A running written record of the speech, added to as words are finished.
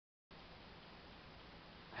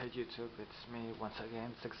Hey YouTube, it's me once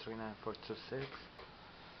again, 639426,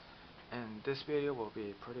 and this video will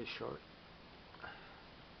be pretty short.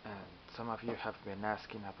 And some of you have been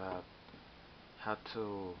asking about how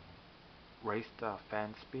to raise the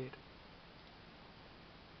fan speed.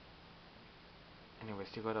 Anyways,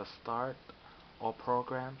 you go to Start, All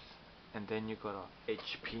Programs, and then you go to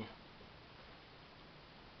HP.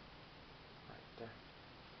 Right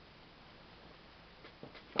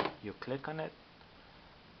there. You click on it,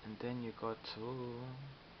 and then you go to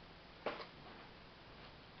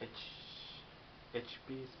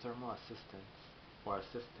HP Thermal Assistance or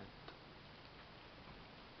Assistant,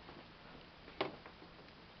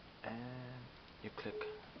 and you click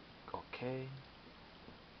OK,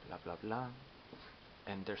 blah blah blah,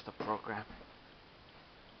 and there's the program,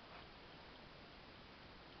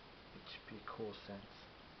 HP Cool Sense.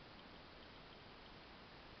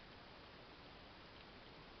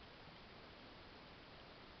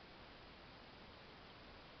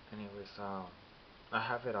 Anyways, I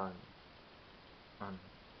have it on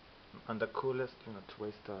on the coolest, to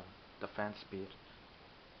raise the fan speed.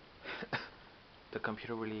 The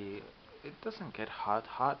computer really, it doesn't get hot,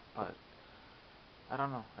 but I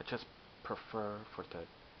don't know. I just prefer for the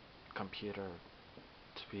computer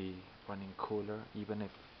to be running cooler, even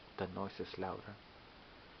if the noise is louder.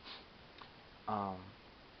 Um,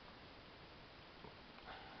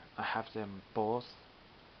 I have them both.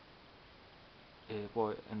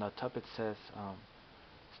 Well, in the top it says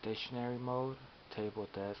stationary mode, table,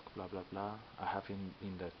 desk, blah blah blah. I have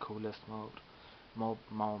in the coolest mode,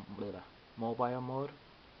 mobile mode,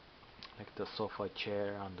 like the sofa,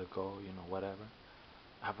 chair, on the go, whatever.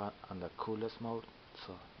 I have on the coolest mode.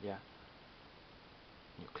 So yeah,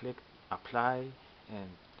 you click apply, and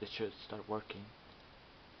it should start working.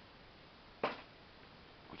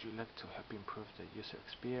 Would you like to help improve the user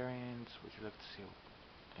experience? Would you like to see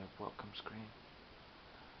a welcome screen?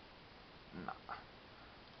 No.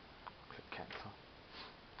 Click cancel.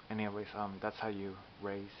 Anyways, that's how you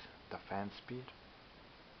raise the fan speed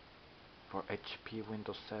for HP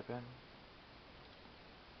Windows 7.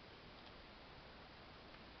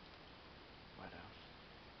 What else?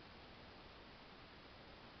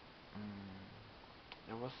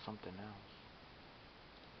 There was something else.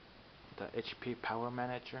 The HP Power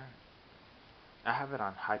Manager. I have it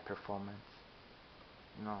on high performance.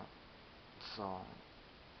 So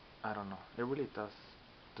I don't know. It really does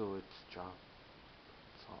do its job.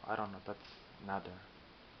 So I don't know. That's another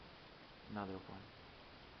one.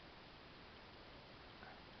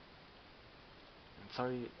 And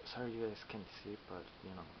sorry you guys can't see, but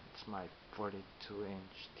it's my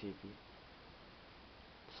 42-inch TV.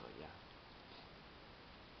 So yeah,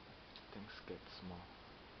 things get small.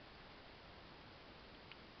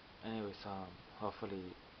 Anyways,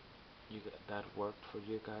 hopefully that worked for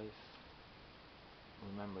you guys.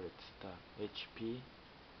 Remember, it's the HP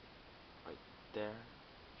right there.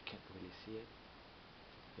 You can't really see it.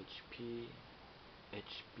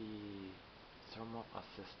 HP Thermal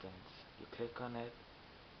Assistance. You click on it,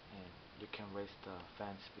 and you can raise the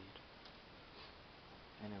fan speed.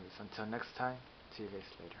 Anyways, until next time, see you guys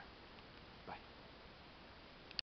later.